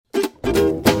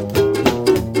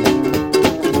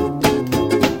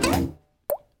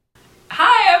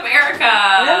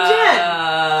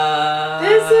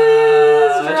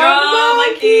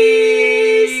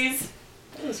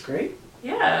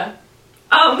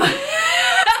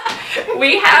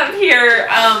We have here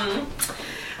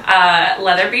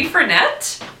Leatherby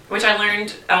Fernet, which I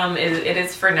learned it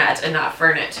is Fernet and not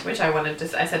Fernet, which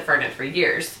I said Fernet for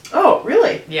years. Oh,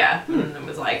 really? Yeah, and it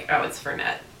was like, oh, it's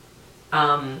Fernet.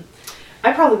 I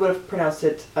probably would have pronounced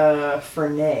it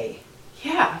Fernet.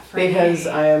 Yeah, Fernet. Because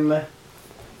I'm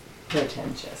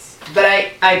pretentious.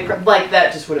 But I like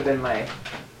that just would have been my,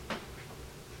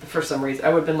 for some reason, I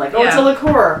would have been like, oh, it's a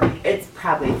liqueur. It's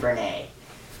probably Fernet.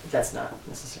 But that's not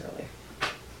necessarily.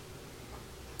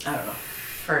 I don't know.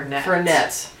 Fernet.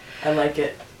 Fernet. I like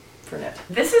it. Fernet.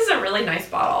 This is a really nice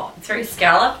bottle. It's very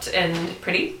scalloped and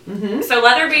pretty. Mm-hmm. So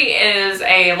Leatherby is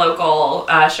a local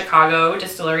Chicago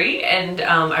distillery, and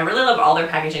I really love all their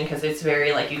packaging because it's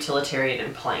very like utilitarian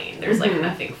and plain. There's like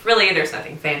nothing frilly. There's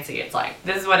nothing fancy. It's like,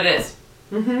 this is what it is.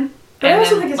 Mm-hmm. But I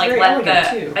also think it's very elegant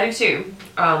too. I do too.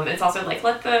 It's also like,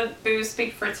 let the booze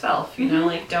speak for itself. You know,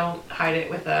 like don't hide it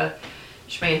with a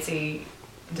schmancy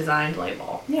designed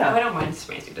label. Yeah. I don't mind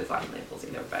schmancy designed labels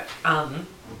either, but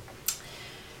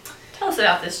tell us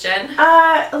about this, Jen.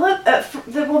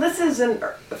 Well, this is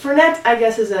Fernet. I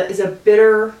guess is a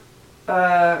bitter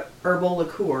herbal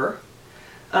liqueur.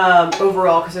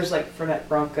 Overall, because there's like Fernet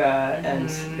Branca and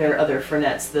there are other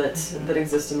Fernets that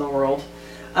exist in the world.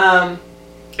 And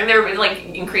they're like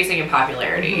increasing in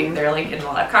popularity. They're like in a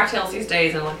lot of cocktails these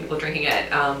days, and a lot of people drinking it.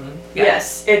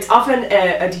 Yes, it's often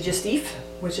a digestif,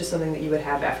 which is something that you would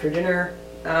have after dinner.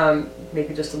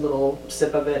 Maybe just a little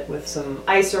sip of it with some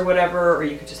ice or whatever, or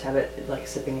you could just have it like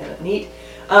sipping in it neat.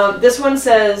 This one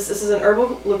says this is an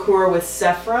herbal liqueur with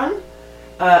saffron.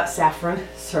 Saffron.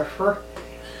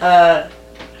 I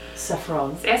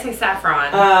say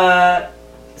saffron.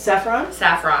 Saffron?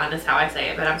 Saffron is how I say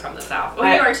it, but I'm from the South.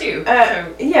 Well, you are too.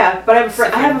 Yeah, but I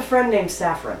have a friend named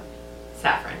Saffron.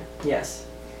 Saffron. Yes.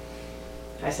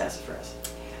 Hi, Sassafras.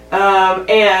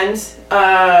 And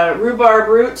rhubarb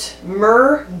root,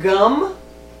 myrrh, gum,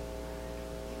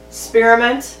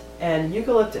 spearmint, and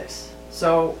eucalyptus.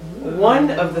 So one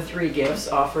of the 3 gifts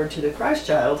offered to the Christ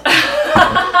child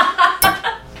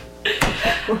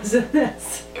was in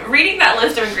this. Reading that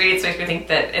list of ingredients makes me think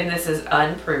that, and this is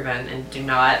unproven, and do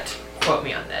not quote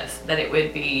me on this, that it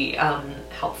would be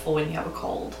helpful when you have a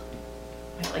cold.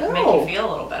 It might make you feel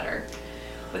a little better.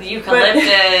 With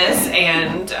eucalyptus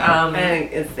and I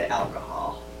think it's the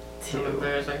alcohol too.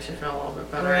 Those makes you feel a little bit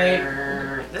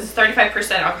better. Right. This is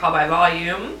 35% alcohol by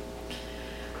volume.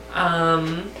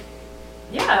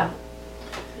 Yeah.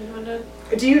 You wanna...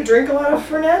 Do you drink a lot of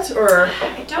Fernet, or?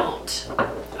 I don't.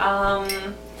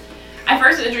 I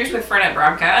first introduced with Fernet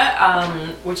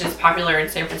Branca, which is popular in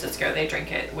San Francisco. They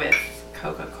drink it with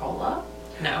Coca-Cola.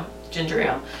 No, ginger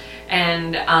ale.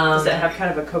 And does that have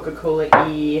kind of a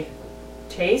Coca-Cola-y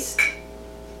taste?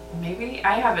 Maybe.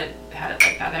 I haven't had it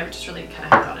like that. I just really kind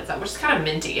of had it on its own, which is kind of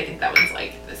minty. I think that one's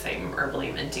like the same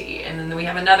herbally minty. And then we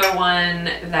have another one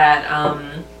that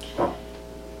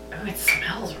it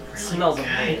smells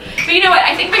really good. But you know what?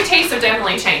 I think my tastes have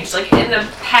definitely changed. Like in the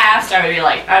past, I would be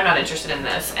like, I'm not interested in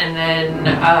this. And then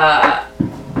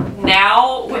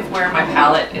now, with where my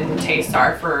palate and tastes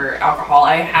are for alcohol,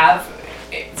 I have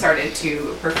started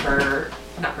to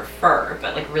not prefer,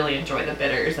 but like really enjoy the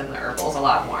bitters and the herbals a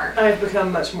lot more. I've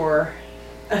become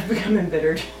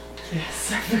embittered.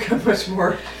 Yes, I've become much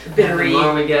more bittery. The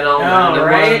more we get on, the more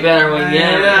bitter we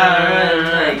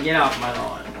get. Get off my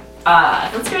lawn.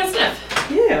 Let's give it a sniff.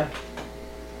 Yeah.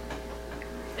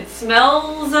 It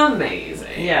smells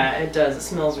amazing. Yeah, it does. It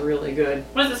smells really good.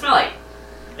 What does it smell like?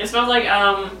 It smells like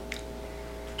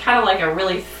kind of like a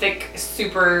really thick,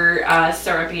 super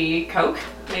syrupy Coke,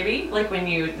 maybe. Like when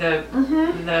you the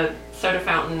soda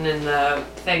fountain and the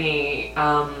thingy.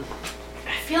 I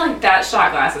feel like that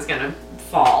shot glass is gonna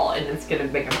fall and it's gonna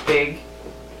make a big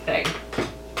thing.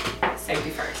 Safety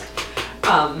first.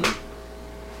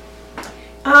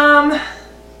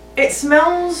 It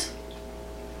smells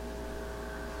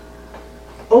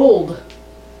old.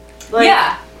 Like,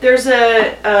 yeah. There's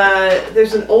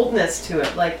an oldness to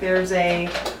it. Like there's a.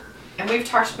 And we've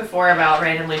talked before about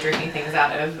randomly drinking things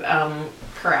out of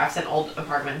carafes in old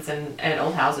apartments and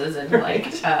old houses, and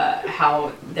like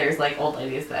how there's like old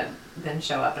ladies that then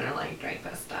show up and are like, drink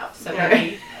this stuff. So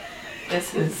maybe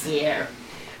this is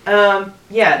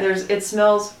it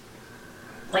smells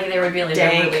like there would be like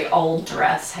a really old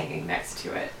dress hanging next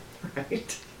to it.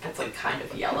 Right. It's like kind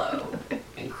of yellow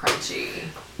and crunchy.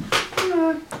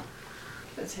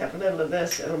 Let's have a little of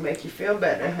this. It'll make you feel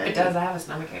better. It does. I have a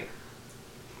stomachache.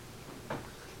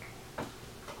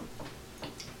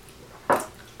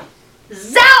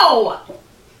 Zow!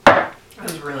 That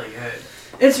was really good.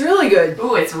 It's really good.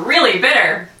 Ooh, it's really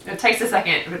bitter. It takes a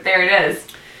second, but there it is.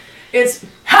 It's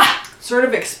sort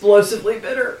of explosively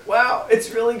bitter. Wow,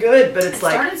 it's really good, but it's It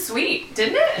like started sweet,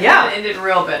 didn't it? Yeah. And it ended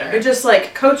real bitter. it just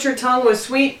like coats your tongue with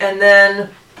sweet, and then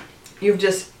you've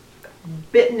just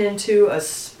bitten into a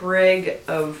sprig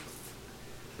of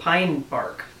pine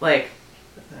bark. Like,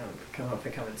 I don't know if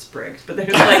they come in sprigs, but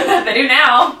there's like, They do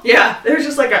now. yeah, there's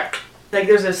just like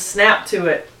there's a snap to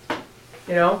it,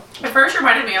 you know? It first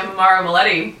reminded me of Mario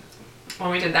Maletti when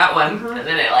we did that one, Mhm. and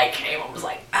then it like came and was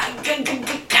like,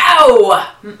 go!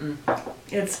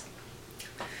 It's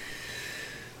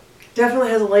definitely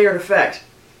has a layered effect.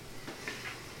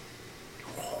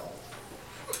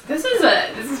 This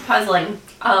is puzzling.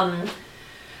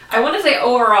 I want to say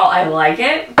overall I like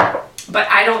it, but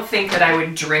I don't think that I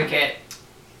would drink it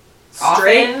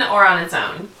Straight, often or on its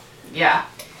own. Yeah,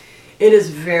 it is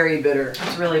very bitter.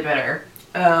 it's really bitter.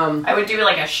 Um, I would do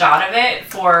like a shot of it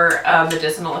for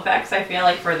medicinal effects. I feel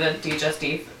like for the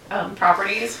digestive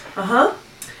properties. uh-huh.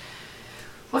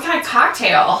 What kind of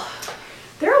cocktail?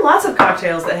 There are lots of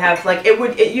cocktails that have like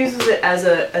it uses it as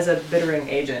a bittering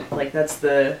agent. Like that's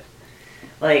the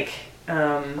like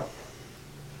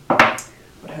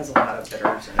what has a lot of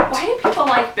bitters in it. Why do people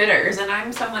like bitters? And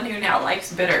I'm someone who now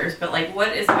likes bitters, but like, what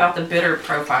is about the bitter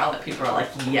profile that people are like,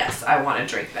 yes, I want to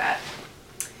drink that?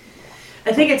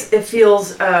 I think it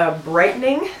feels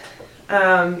brightening.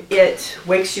 It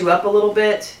wakes you up a little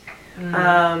bit.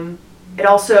 It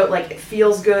also like it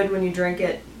feels good when you drink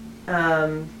it.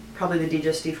 Probably the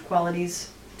digestive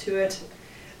qualities to it,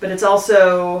 but it's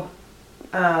also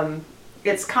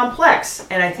it's complex,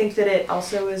 and I think that it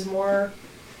also is more.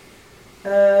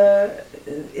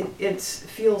 It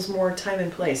feels more time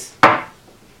and place. I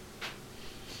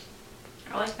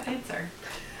like that answer.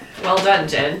 Well done,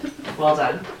 Jen. Well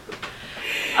done.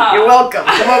 You're welcome.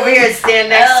 Come over here and stand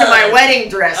next to my wedding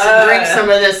dress and drink some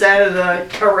of this out of the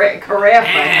carafe I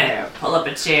have. Pull up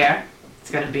a chair. It's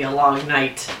going to be a long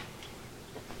night.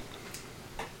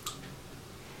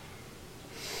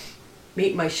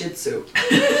 Meet my Shih Tzu.